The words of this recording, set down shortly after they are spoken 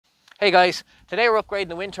Hey guys, today we're upgrading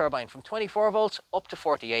the wind turbine from 24 volts up to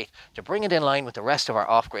 48 to bring it in line with the rest of our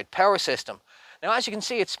off-grid power system. Now as you can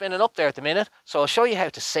see, it's spinning up there at the minute, so I'll show you how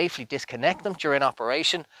to safely disconnect them during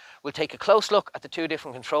operation. We'll take a close look at the two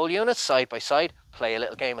different control units side by side, play a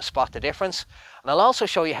little game of spot the difference, and I'll also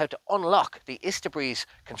show you how to unlock the Istabreeze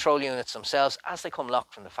control units themselves as they come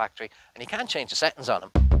locked from the factory, and you can change the settings on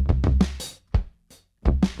them.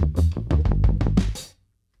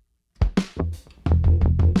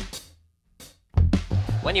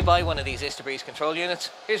 When you buy one of these Istabreeze control units,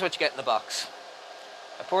 here's what you get in the box.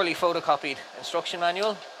 A poorly photocopied instruction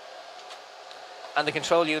manual and the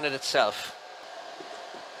control unit itself.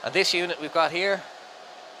 And this unit we've got here,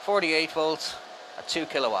 48 volts at 2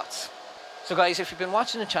 kilowatts. So guys, if you've been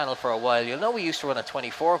watching the channel for a while, you'll know we used to run a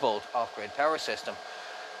 24 volt off-grid power system.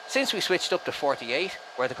 Since we switched up to 48,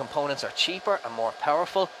 where the components are cheaper and more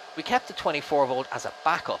powerful, we kept the 24 volt as a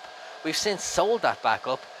backup. We've since sold that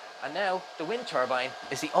backup, and now the wind turbine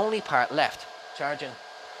is the only part left, charging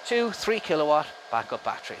two 3 kilowatt backup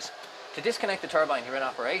batteries. To disconnect the turbine during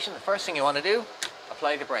operation, the first thing you want to do,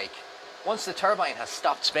 apply the brake. Once the turbine has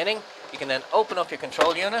stopped spinning, you can then open up your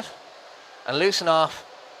control unit and loosen off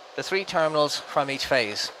the 3 terminals from each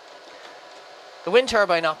phase. The wind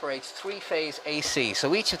turbine operates 3-phase AC,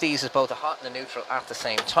 so each of these is both a hot and a neutral at the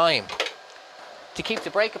same time. To keep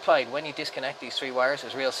the brake applied when you disconnect these 3 wires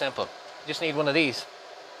is real simple. You just need one of these.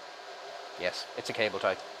 Yes, it's a cable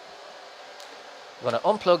tie. We're going to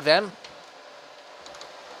unplug them.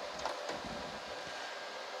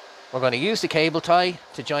 We're going to use the cable tie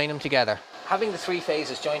to join them together. Having the 3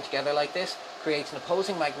 phases joined together like this creates an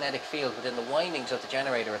opposing magnetic field within the windings of the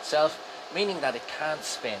generator itself, meaning that it can't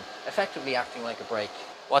spin, effectively acting like a brake.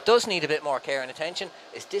 What does need a bit more care and attention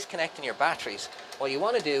is disconnecting your batteries. What you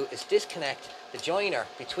want to do is disconnect the joiner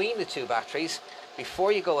between the 2 batteries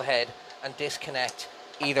before you go ahead and disconnect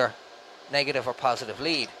either negative or positive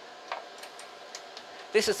lead.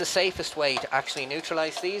 This is the safest way to actually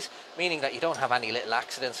neutralize these, meaning that you don't have any little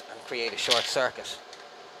accidents and create a short circuit.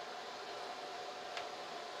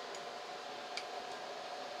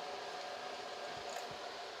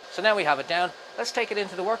 So now we have it down, let's take it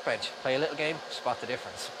into the workbench, play a little game, spot the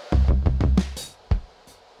difference.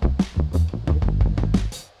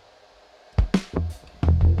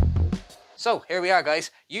 So here we are guys,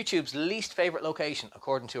 YouTube's least favourite location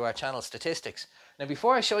according to our channel statistics. Now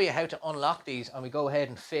before I show you how to unlock these and we go ahead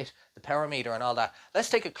and fit the power meter and all that, let's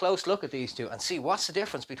take a close look at these two and see what's the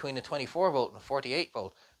difference between the 24 volt and the 48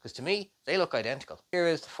 volt, because to me they look identical. Here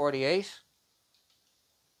is the 48.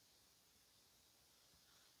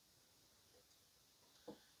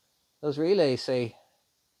 Those relays say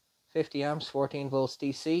 50 amps, 14 volts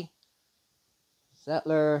DC.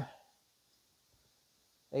 Zettler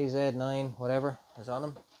AZ9, whatever is on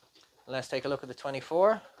them. Let's take a look at the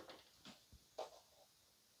 24.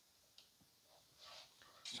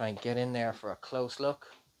 Try and get in there for a close look.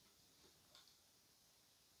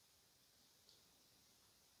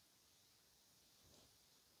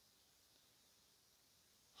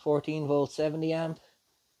 (14 volt 70 amp,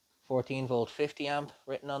 14 volt 50 amp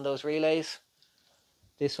written on those relays.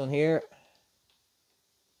 This one here,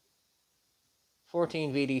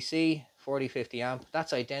 14 VDC, 40-50 amp,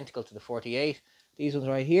 that's identical to the 48. These ones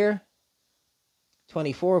right here,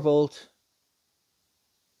 24 volt,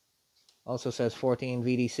 also says 14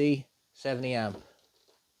 VDC, 70 amp.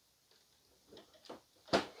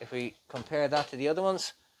 If we compare that to the other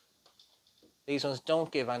ones, these ones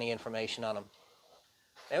don't give any information on them.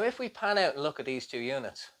 Now if we pan out and look at these 2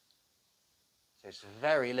 units, there's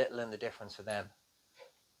very little in the difference for them.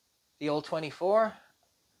 The old 24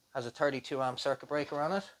 has a 32 amp circuit breaker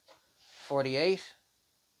on it. 48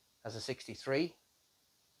 has a 63.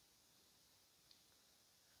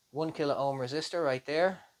 1 kilo ohm resistor right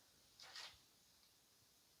there.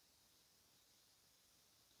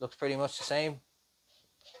 Looks pretty much the same.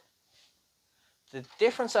 The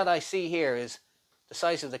difference that I see here is the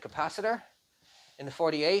size of the capacitor. In the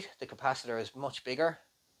 48, the capacitor is much bigger.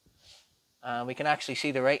 We can actually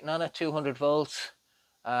see the rating on it, 200 volts,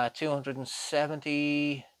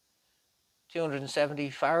 270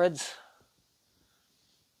 farads.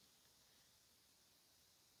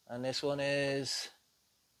 And this one is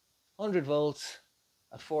 100 volts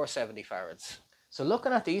at 470 farads. So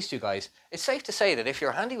looking at these 2 guys, it's safe to say that if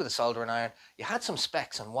you're handy with a soldering iron, you had some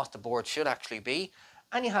specs on what the board should actually be,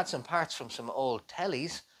 and you had some parts from some old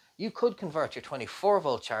tellies, you could convert your 24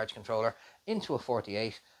 volt charge controller into a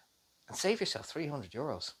 48 and save yourself 300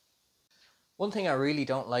 euros. One thing I really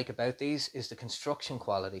don't like about these is the construction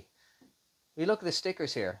quality. If you look at the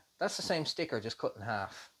stickers here, that's the same sticker just cut in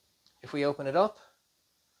half. If we open it up,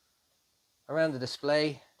 around the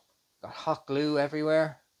display, Got hot glue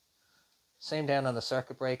everywhere. Same down on the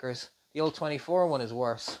circuit breakers. The old 24 one is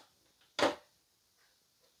worse.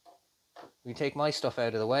 We take my stuff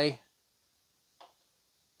out of the way.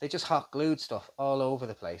 They just hot glued stuff all over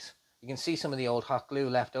the place. You can see some of the old hot glue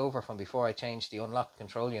left over from before I changed the unlocked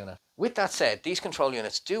control unit. With that said, these control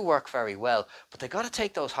units do work very well, but they got to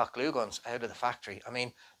take those hot glue guns out of the factory. I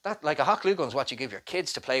mean, that, like, a hot glue gun is what you give your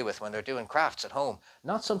kids to play with when they're doing crafts at home.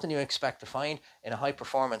 Not something you expect to find in a high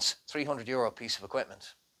performance €300 piece of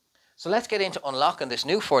equipment. So let's get into unlocking this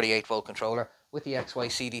new 48 volt controller with the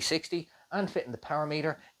XY-CD60 and fitting the power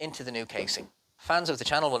meter into the new casing. Fans of the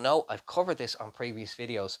channel will know I've covered this on previous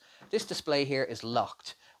videos. This display here is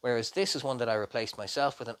locked, whereas this is one that I replaced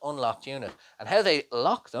myself with an unlocked unit. And how they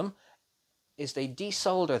lock them is they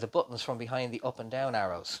desolder the buttons from behind the up and down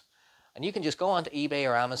arrows. And you can just go onto eBay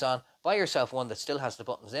or Amazon, buy yourself one that still has the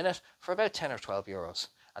buttons in it for about 10 or 12 euros.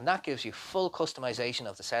 And that gives you full customization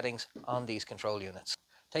of the settings on these control units.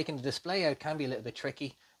 Taking the display out can be a little bit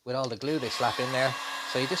tricky with all the glue they slap in there.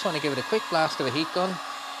 So you just want to give it a quick blast of a heat gun.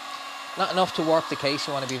 Not enough to warp the case,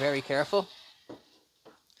 you want to be very careful.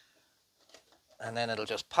 And then it'll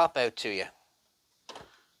just pop out to you.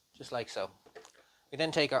 Just like so. We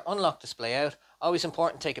then take our unlocked display out. Always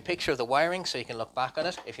important to take a picture of the wiring so you can look back on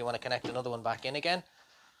it if you want to connect another one back in again.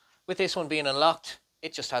 With this one being unlocked,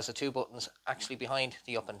 it just has the two buttons actually behind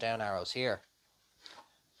the up and down arrows here.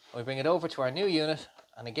 We bring it over to our new unit,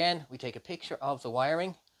 and again we take a picture of the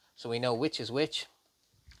wiring so we know which is which.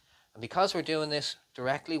 And because we're doing this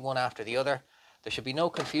directly one after the other, there should be no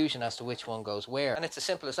confusion as to which one goes where. And it's as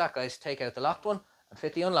simple as that, guys. Take out the locked one and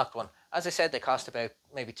fit the unlocked one. As I said, they cost about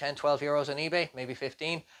maybe 10, 12 euros on eBay, maybe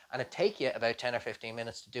 15, and it take you about 10 or 15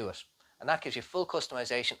 minutes to do it. And that gives you full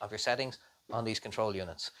customization of your settings on these control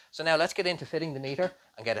units. So now let's get into fitting the meter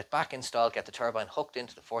and get it back installed, get the turbine hooked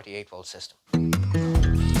into the 48 volt system.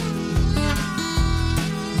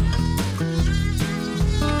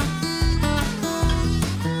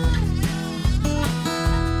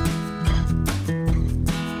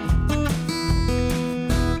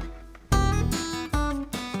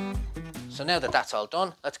 So now that that's all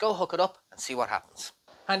done, let's go hook it up and see what happens.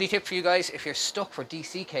 Handy tip for you guys, if you're stuck for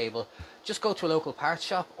DC cable, just go to a local parts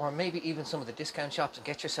shop or maybe even some of the discount shops and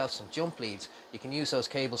get yourself some jump leads. You can use those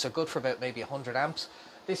cables, they're good for about maybe 100 amps.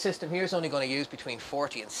 This system here is only going to use between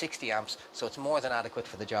 40 and 60 amps, so it's more than adequate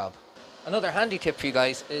for the job. Another handy tip for you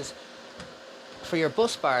guys is for your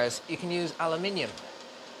bus bars, you can use aluminium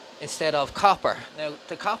instead of copper. Now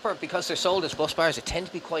the copper, because they're sold as bus bars, they tend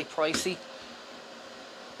to be quite pricey.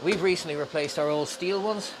 We've recently replaced our old steel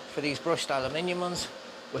ones for these brushed aluminium ones,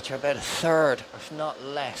 which are about a third, if not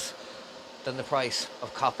less, than the price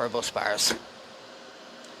of copper bus bars.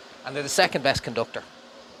 And they're the second best conductor.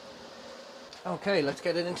 Okay, let's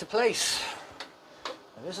get it into place.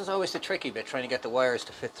 And this is always the tricky bit, trying to get the wires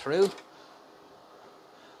to fit through.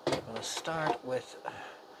 I'm going to start with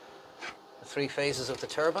the three phases of the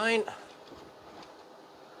turbine.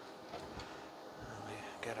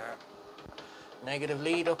 Get our negative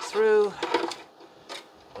lead up through.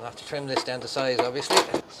 We'll have to trim this down to size, obviously.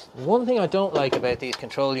 One thing I don't like about these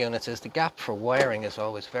control units is the gap for wiring is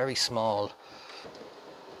always very small.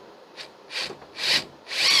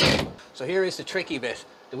 So here is the tricky bit.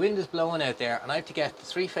 The wind is blowing out there and I have to get the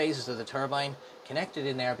three phases of the turbine connected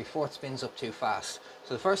in there before it spins up too fast.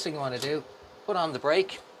 So the first thing you want to do, put on the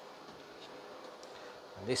brake.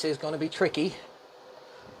 And this is going to be tricky.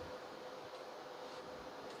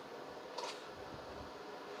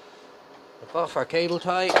 Off our cable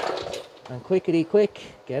tie and quickety quick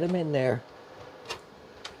get them in there.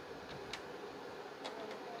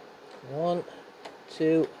 1,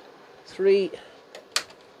 2, 3,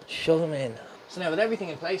 shove them in. So now with everything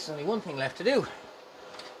in place, there's only one thing left to do.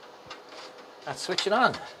 That's switch it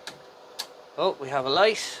on. Oh, we have a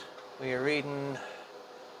light. We are reading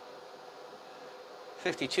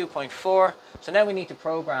 52.4. So now we need to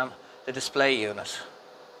program the display unit.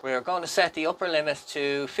 We're going to set the upper limit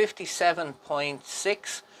to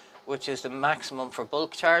 57.6, which is the maximum for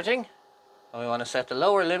bulk charging. And we want to set the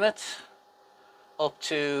lower limit up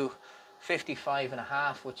to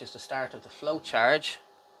 55.5, which is the start of the float charge.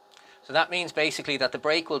 So that means basically that the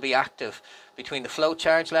brake will be active between the float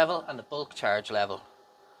charge level and the bulk charge level.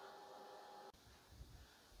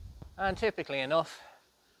 And typically enough,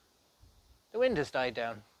 the wind has died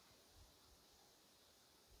down.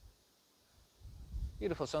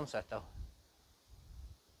 Beautiful sunset though.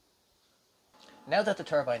 Now that the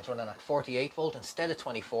turbine's running at 48 volt instead of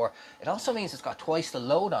 24, it also means it's got twice the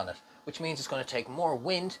load on it, which means it's going to take more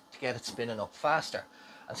wind to get it spinning up faster.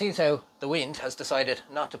 And seeing how the wind has decided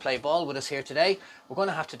not to play ball with us here today, we're going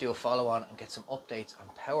to have to do a follow-on and get some updates on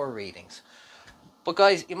power readings. But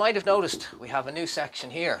guys, you might have noticed we have a new section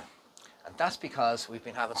here, and that's because we've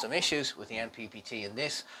been having some issues with the MPPT in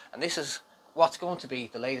this, and this is what's going to be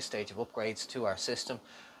the latest stage of upgrades to our system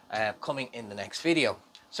coming in the next video.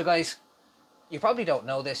 So guys, you probably don't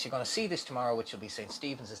know this. You're going to see this tomorrow, which will be St.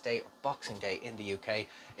 Stephen's Day or Boxing Day in the UK.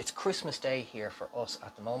 It's Christmas Day here for us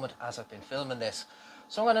at the moment as I've been filming this.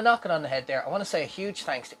 So I'm going to knock it on the head there. I want to say a huge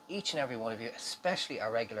thanks to each and every one of you, especially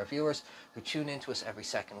our regular viewers who tune into us every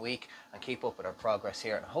second week and keep up with our progress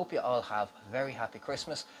here. And I hope you all have a very happy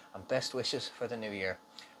Christmas and best wishes for the new year.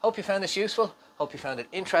 Hope you found this useful. Hope you found it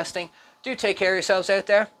interesting. Do take care of yourselves out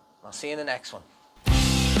there. I'll see you in the next one.